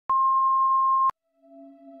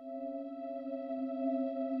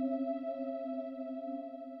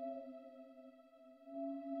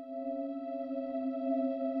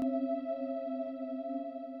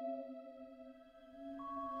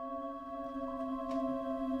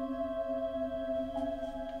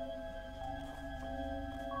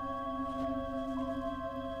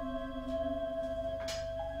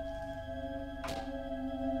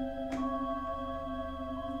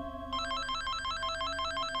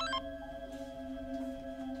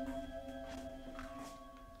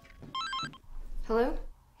Hello?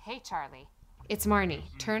 Hey, Charlie. It's Marnie.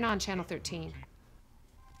 Turn on channel 13.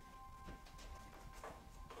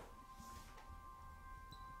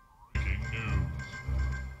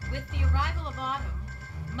 With the arrival of autumn,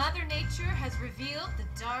 Mother Nature has revealed the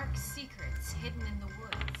dark secrets hidden in the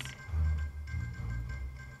woods.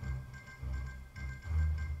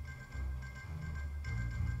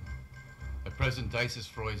 At present, Dices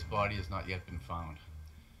Freud's body has not yet been found.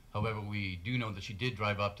 However, we do know that she did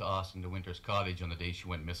drive up to Austin de Winter's cottage on the day she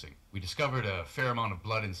went missing. We discovered a fair amount of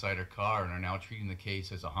blood inside her car and are now treating the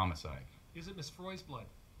case as a homicide. Is it Miss Freud's blood?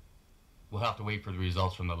 We'll have to wait for the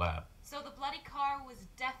results from the lab. So the bloody car was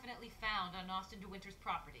definitely found on Austin de Winter's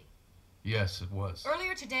property. Yes, it was.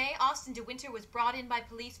 Earlier today, Austin de Winter was brought in by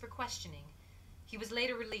police for questioning. He was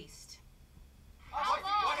later released.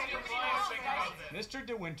 Mr.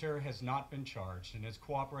 De Winter has not been charged and is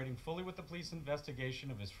cooperating fully with the police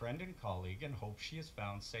investigation of his friend and colleague and hopes she is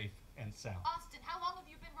found safe and sound. Austin, how long have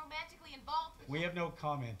you been romantically involved with We have no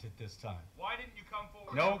comment at this time. Why didn't you come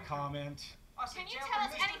forward? No comment. Can you tell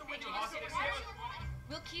us anything?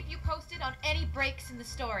 We'll keep you posted on any breaks in the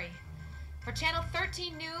story. For Channel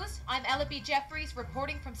 13 News, I'm Ella B. Jeffries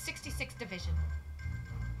reporting from 66th Division.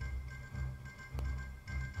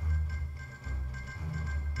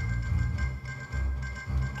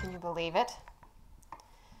 Can you believe it?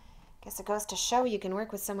 Guess it goes to show you can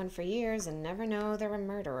work with someone for years and never know they're a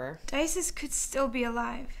murderer. Dices could still be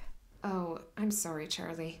alive. Oh, I'm sorry,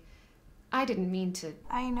 Charlie. I didn't mean to...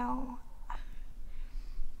 I know.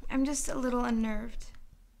 I'm just a little unnerved.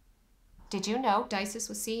 Did you know Dices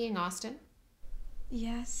was seeing Austin?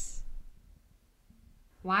 Yes.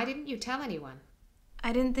 Why didn't you tell anyone?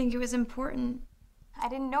 I didn't think it was important. I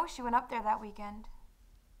didn't know she went up there that weekend.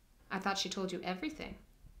 I thought she told you everything.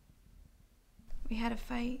 We had a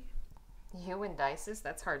fight. You and Dices?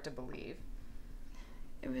 That's hard to believe.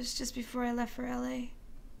 It was just before I left for LA.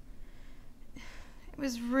 It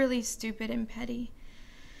was really stupid and petty.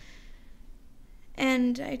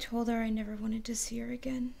 And I told her I never wanted to see her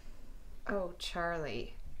again. Oh,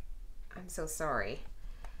 Charlie. I'm so sorry.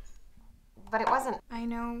 But it wasn't... I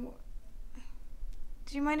know.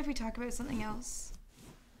 Do you mind if we talk about something else?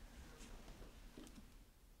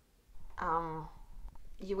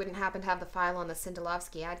 You wouldn't happen to have the file on the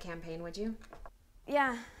Sindelovsky ad campaign, would you?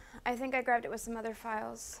 Yeah, I think I grabbed it with some other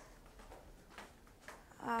files.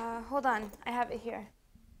 Hold on, I have it here.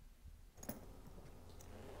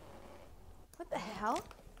 What the hell?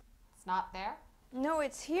 It's not there? No,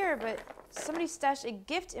 it's here, but somebody stashed a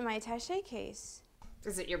gift in my attaché case.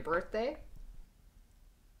 Is it your birthday?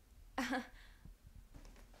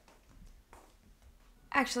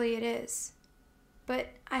 Actually, it is. But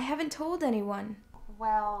I haven't told anyone.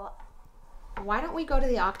 Well, why don't we go to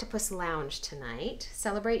the Octopus Lounge tonight,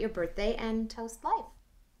 celebrate your birthday, and toast life?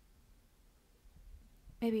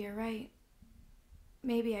 Maybe you're right.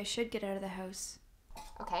 Maybe I should get out of the house.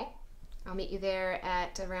 Okay. I'll meet you there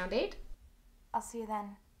at around 8. I'll see you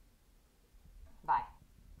then. Bye.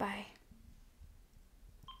 Bye.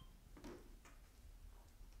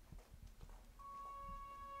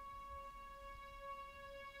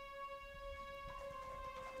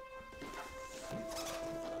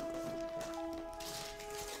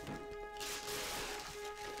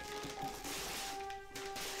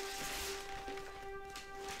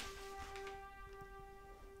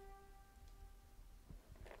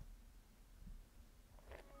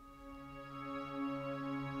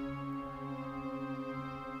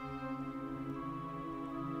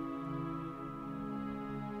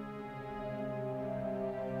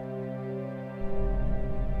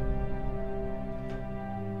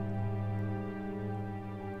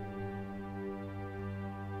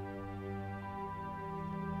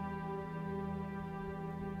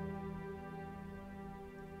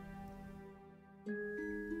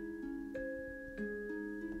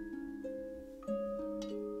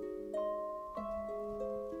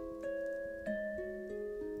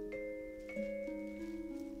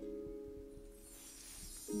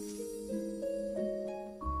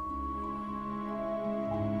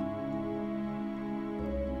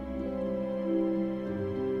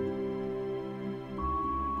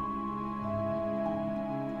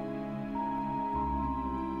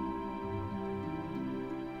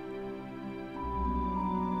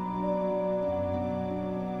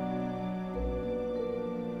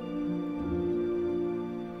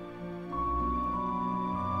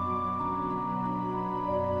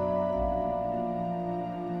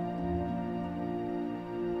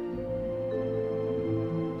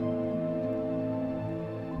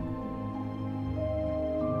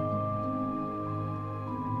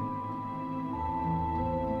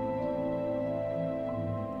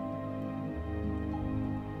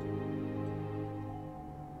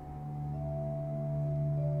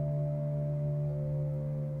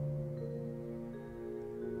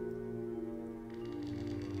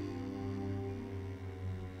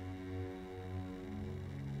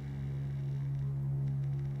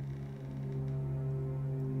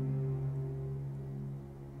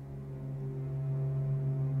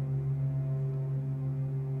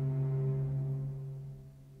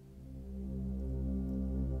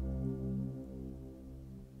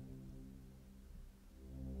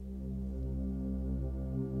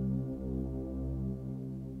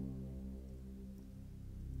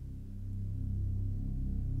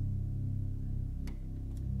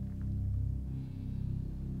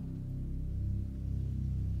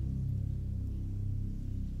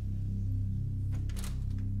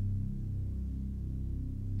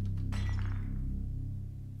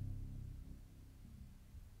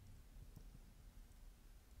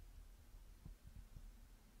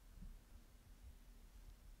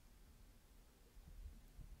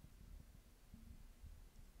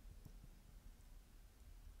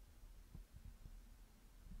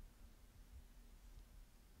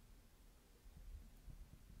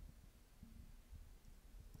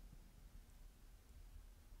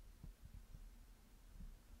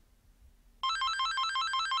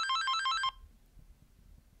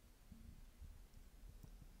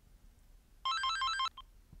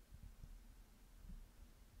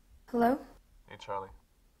 Hello? Hey, Charlie.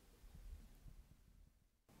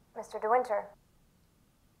 Mr. De Winter.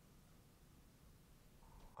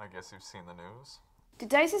 I guess you've seen the news? Did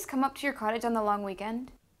Dices come up to your cottage on the long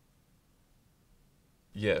weekend?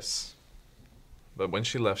 Yes. But when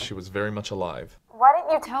she left, she was very much alive. Why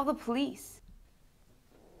didn't you tell the police?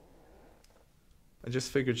 I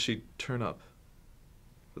just figured she'd turn up.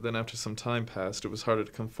 But then after some time passed, it was harder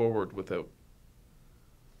to come forward without...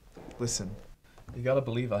 Listen, you gotta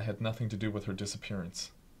believe I had nothing to do with her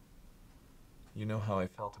disappearance. You know how I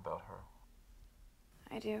felt about her.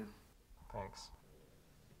 I do. Thanks.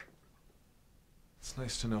 It's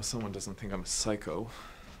nice to know someone doesn't think I'm a psycho.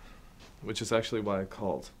 Which is actually why I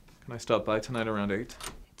called. Can I stop by tonight around 8?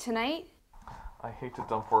 Tonight? I hate to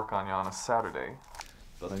dump work on you on a Saturday,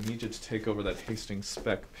 but I need you to take over that Hastings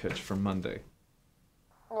spec pitch for Monday.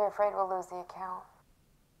 You're afraid we'll lose the account.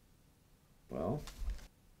 Well,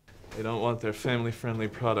 they don't want their family-friendly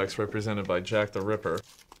products represented by Jack the Ripper.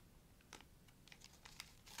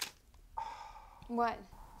 What?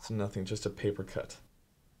 It's nothing, just a paper cut.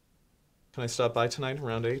 Can I stop by tonight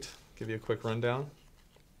around 8? Give you a quick rundown?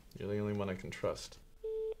 You're the only one I can trust.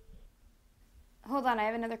 Hold on, I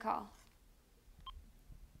have another call.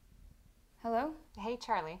 Hello? Hey,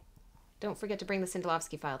 Charlie. Don't forget to bring the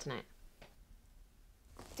Sindelovsky file tonight.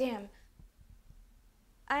 Damn.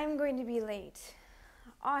 I'm going to be late.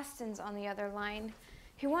 Austin's on the other line.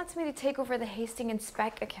 He wants me to take over the Hastings and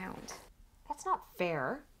Spec account. That's not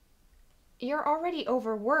fair. You're already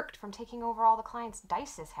overworked from taking over all the clients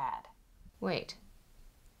Dice has had. Wait.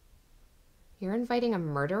 You're inviting a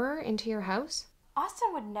murderer into your house? Austin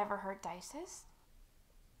would never hurt Dices.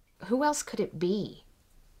 Who else could it be?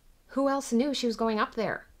 Who else knew she was going up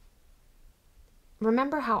there?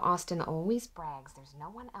 Remember how Austin always brags there's no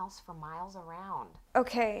one else for miles around.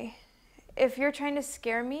 Okay, if you're trying to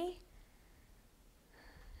scare me,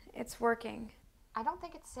 it's working. I don't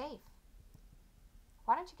think it's safe.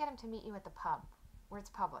 Why don't you get him to meet you at the pub, where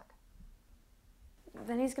it's public?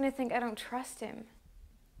 Then he's gonna think I don't trust him.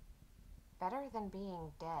 Better than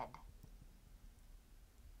being dead.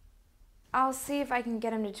 I'll see if I can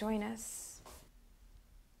get him to join us.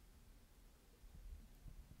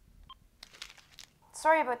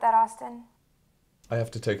 Sorry about that, Austin. I have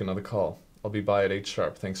to take another call. I'll be by at 8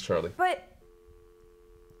 sharp. Thanks, Charlie. But...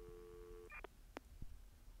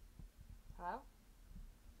 Hello?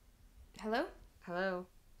 Hello? Hello?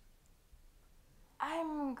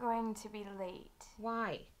 I'm going to be late.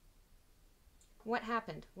 Why? What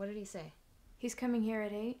happened? What did he say? He's coming here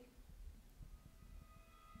at 8.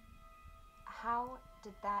 How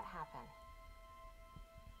did that happen?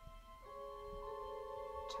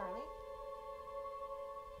 Charlie?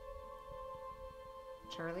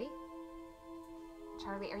 Charlie?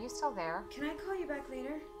 Charlie, are you still there? Can I call you back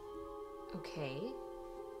later? Okay.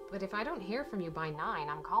 But if I don't hear from you by 9,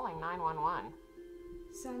 I'm calling 911.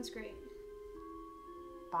 Sounds great.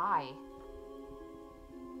 Bye.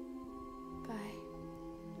 Bye.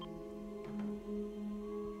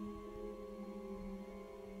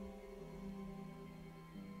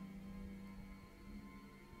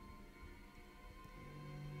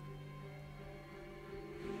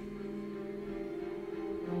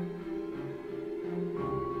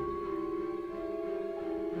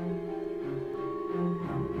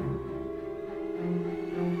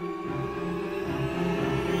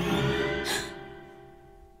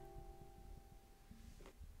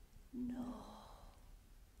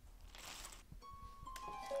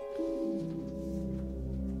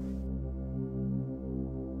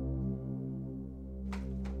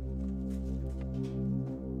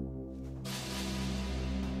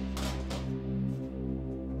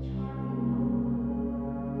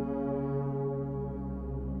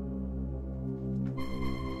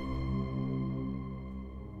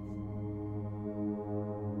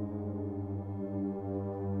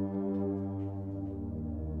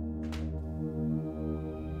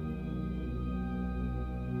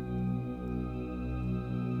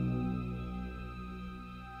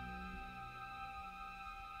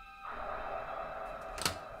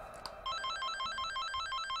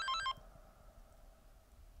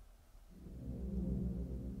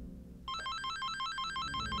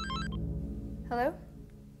 Hello?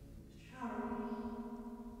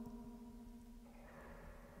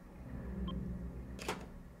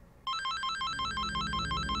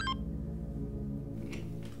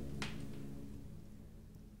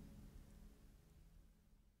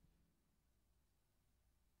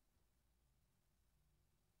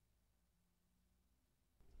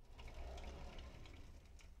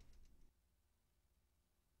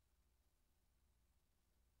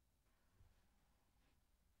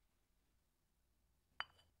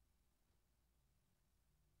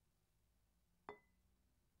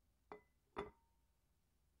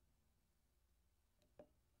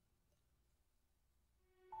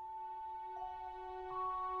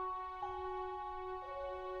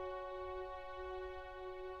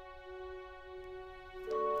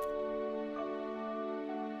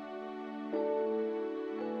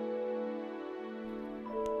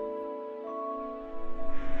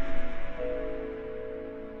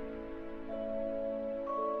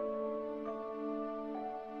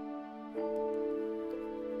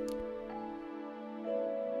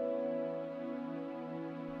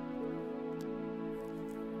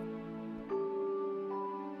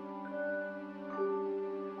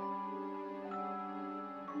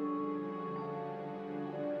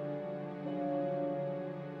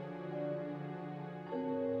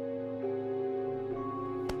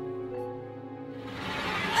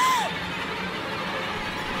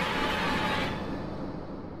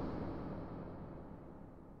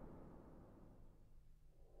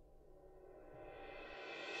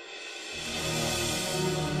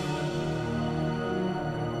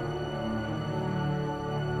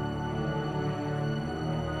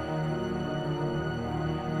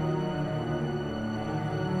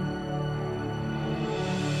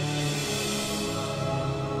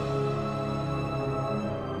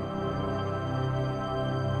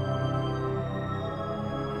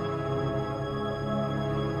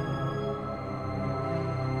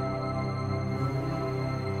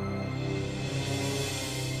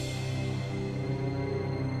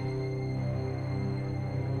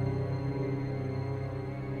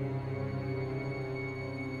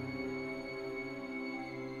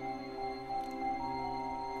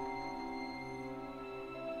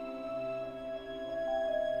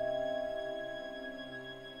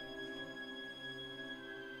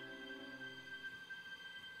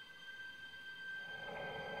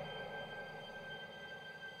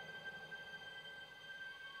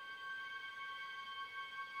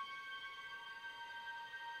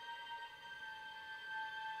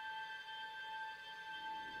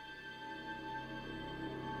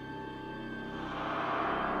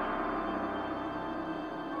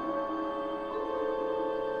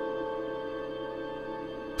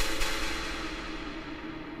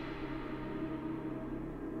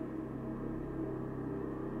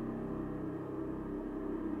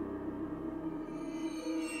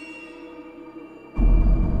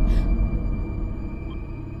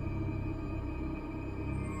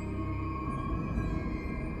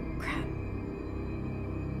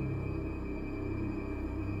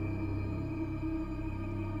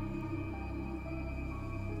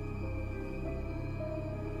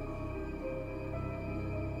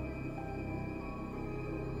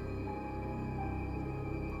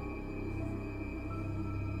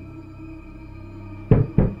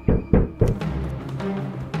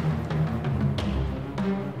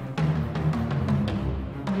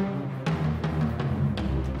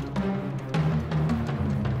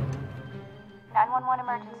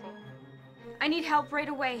 emergency? I need help right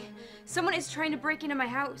away. Someone is trying to break into my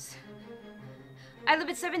house. I live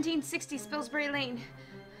at 1760 Spilsbury Lane.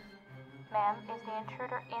 Ma'am, is the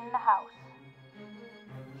intruder in the house?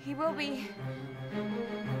 He will be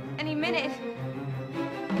any minute.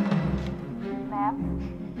 Ma'am?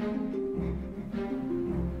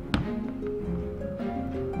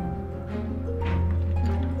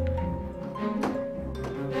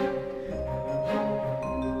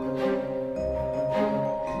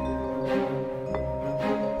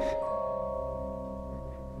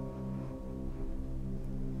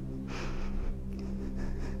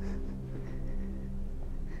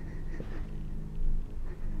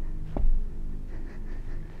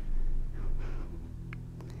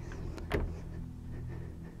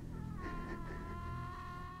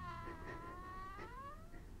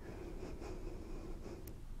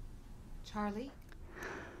 Charlie?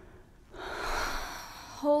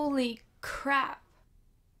 Holy crap.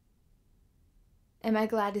 Am I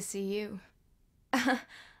glad to see you?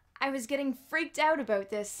 I was getting freaked out about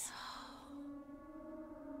this.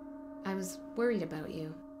 I was worried about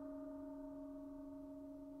you.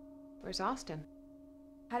 Where's Austin?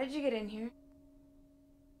 How did you get in here?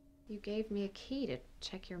 You gave me a key to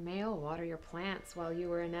check your mail, water your plants while you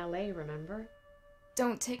were in LA, remember?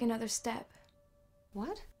 Don't take another step.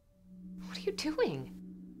 What? What are you doing?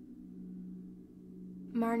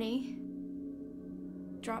 Marnie,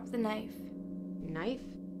 drop the knife. Knife?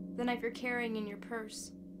 The knife you're carrying in your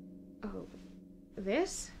purse. Oh,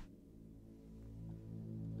 this?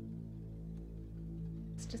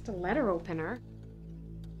 It's just a letter opener.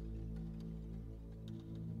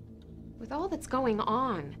 With all that's going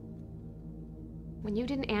on. When you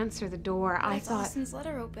didn't answer the door, I That's thought... Austin's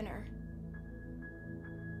letter opener.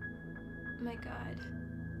 My God.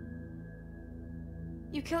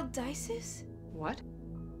 You killed Dices? What?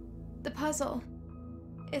 The puzzle.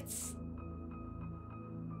 It's...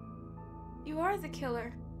 You are the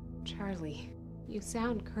killer. Charlie, you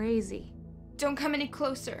sound crazy. Don't come any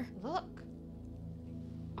closer. Look.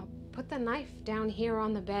 I'll put the knife down here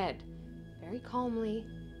on the bed. Very calmly,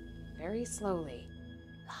 very slowly.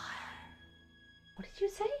 Liar. What did you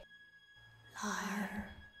say? Liar.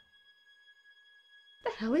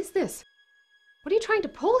 What the hell is this? What are you trying to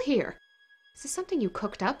pull here? Is this something you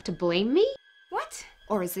cooked up to blame me? What?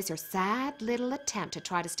 Or is this your sad little attempt to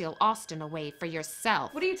try to steal Austin away for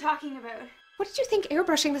yourself? What are you talking about? What did you think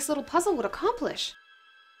airbrushing this little puzzle would accomplish?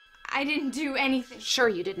 I didn't do anything. Sure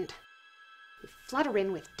you didn't. You flutter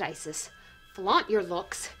in with Dices, flaunt your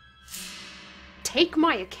looks, take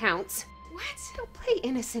my accounts. What? Don't play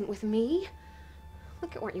innocent with me.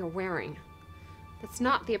 Look at what you're wearing. That's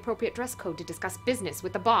not the appropriate dress code to discuss business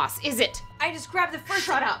with the boss, is it? I just grabbed the first...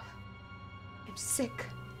 Shut up! I'm sick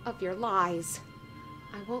of your lies.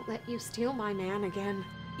 I won't let you steal my man again.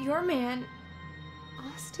 Your man...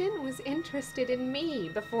 Austin was interested in me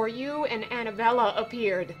before you and Annabella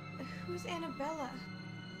appeared. Who's Annabella?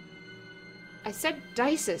 I said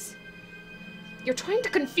Dices. You're trying to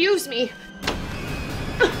confuse me.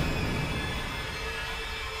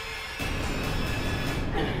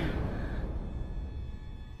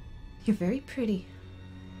 You're very pretty.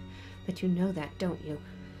 But you know that, don't you?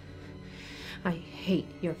 I hate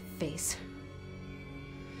your face.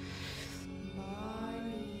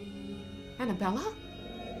 Annabella?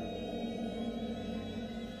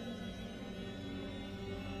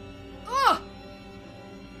 Oh!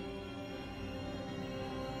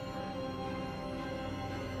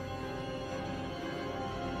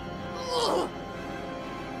 Oh!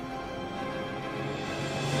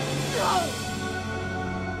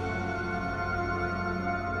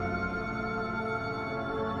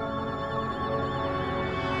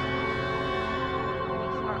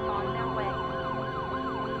 Police are on their way.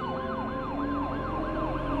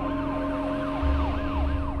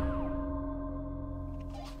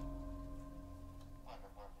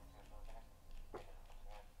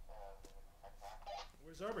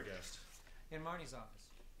 Where's Arbogast? In Marnie's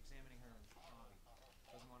office, examining her body.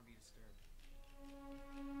 Doesn't want to be disturbed. Get something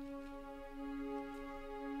for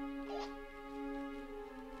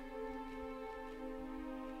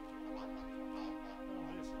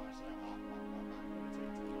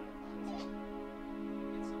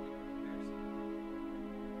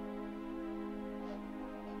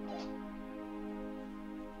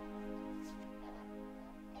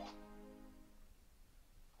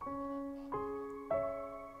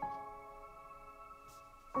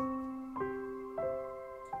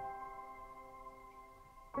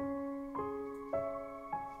comparison.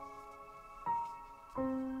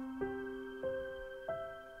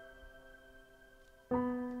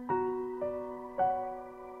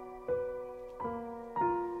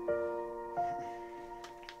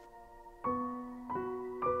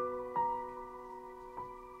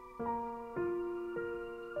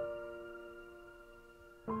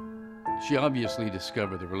 She obviously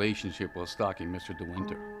discovered the relationship while stalking Mr. De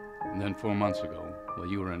Winter. And then 4 months ago, while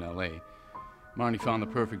you were in LA, Marnie found the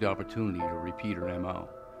perfect opportunity to repeat her MO,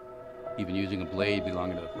 even using a blade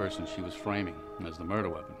belonging to the person she was framing as the murder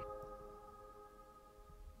weapon.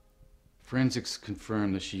 Forensics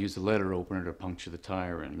confirmed that she used a letter opener to puncture the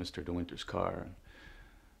tire in Mr. De Winter's car, and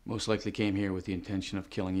most likely came here with the intention of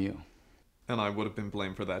killing you. And I would have been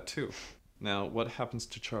blamed for that too. Now, what happens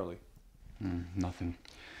to Charlie? Nothing.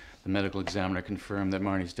 The medical examiner confirmed that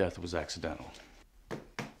Marnie's death was accidental.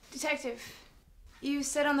 Detective, you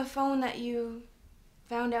said on the phone that you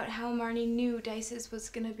found out how Marnie knew Dices was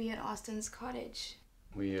gonna be at Austin's cottage.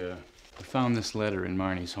 We found this letter in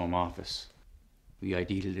Marnie's home office. We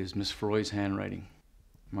ID'd it as Miss Froy's handwriting.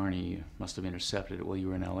 Marnie must have intercepted it while you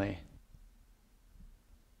were in LA.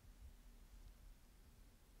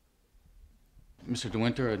 Mr. De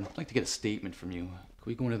Winter, I'd like to get a statement from you. Can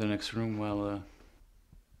we go into the next room while,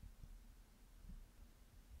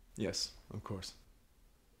 Yes, of course.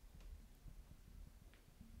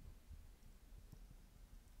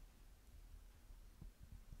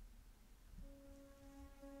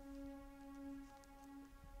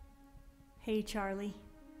 Hey, Charlie.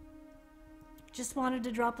 Just wanted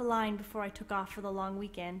to drop a line before I took off for the long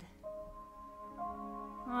weekend.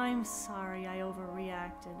 I'm sorry I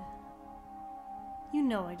overreacted. You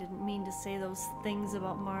know I didn't mean to say those things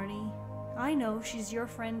about Marnie. I know she's your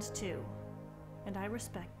friend too, and I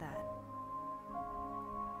respect that.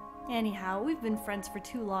 Anyhow, we've been friends for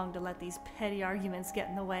too long to let these petty arguments get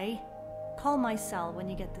in the way. Call my cell when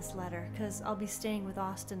you get this letter, 'cause I'll be staying with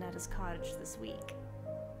Austin at his cottage this week.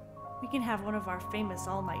 We can have one of our famous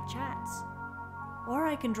all-night chats. Or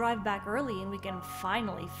I can drive back early and we can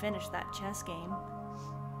finally finish that chess game.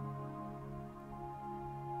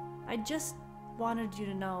 I just wanted you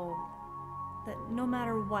to know that no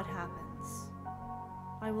matter what happens,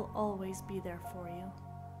 I will always be there for you.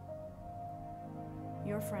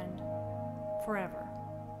 Your friend, forever,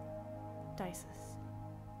 Dices.